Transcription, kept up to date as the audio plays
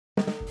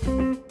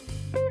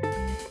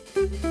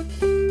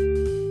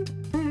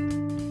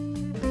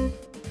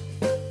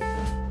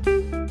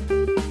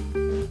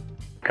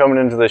Coming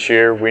into this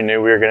year, we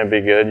knew we were going to be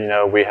good. You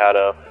know, we had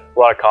a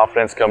lot of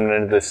confidence coming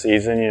into this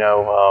season. You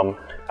know,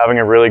 having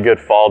a really good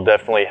fall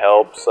definitely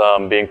helps.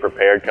 Being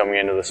prepared coming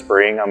into the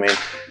spring. I mean,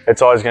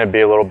 it's always going to be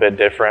a little bit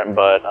different,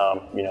 but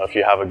you know, if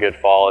you have a good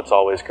fall, it's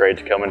always great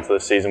to come into the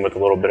season with a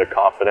little bit of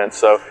confidence.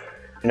 So,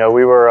 you know,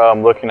 we were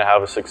looking to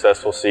have a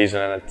successful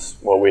season, and it's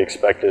what we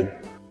expected.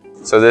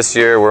 So this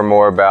year, we're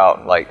more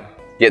about like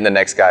getting the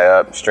next guy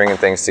up, stringing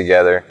things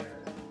together,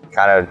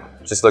 kind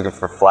of just looking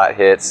for flat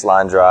hits,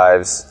 line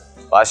drives.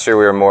 Last year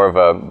we were more of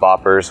a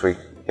boppers. We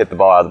hit the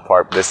ball out of the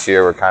park. This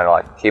year we're kind of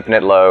like keeping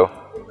it low,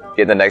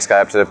 getting the next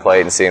guy up to the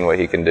plate and seeing what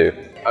he can do.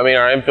 I mean,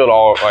 our infield,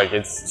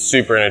 it's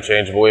super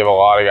interchangeable. We have a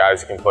lot of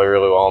guys who can play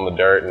really well in the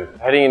dirt.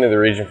 And heading into the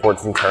Region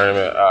 14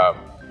 tournament,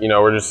 you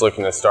know, we're just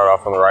looking to start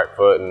off on the right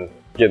foot and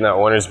getting that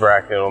winner's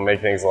bracket. It'll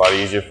make things a lot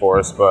easier for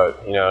us,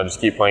 but, you know,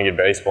 just keep playing good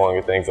baseball and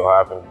good things will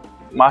happen.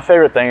 My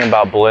favorite thing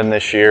about Blinn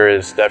this year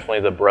is definitely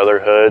the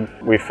brotherhood.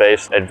 We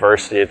faced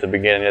adversity at the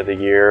beginning of the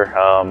year,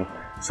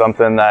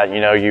 something that,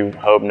 you know, you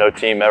hope no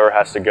team ever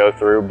has to go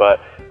through, but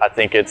I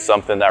think it's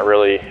something that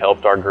really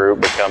helped our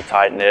group become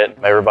tight-knit.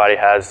 Everybody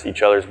has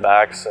each other's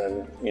backs,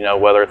 and, you know,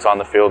 whether it's on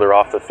the field or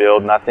off the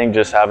field, and I think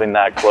just having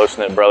that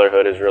close-knit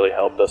brotherhood has really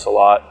helped us a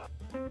lot.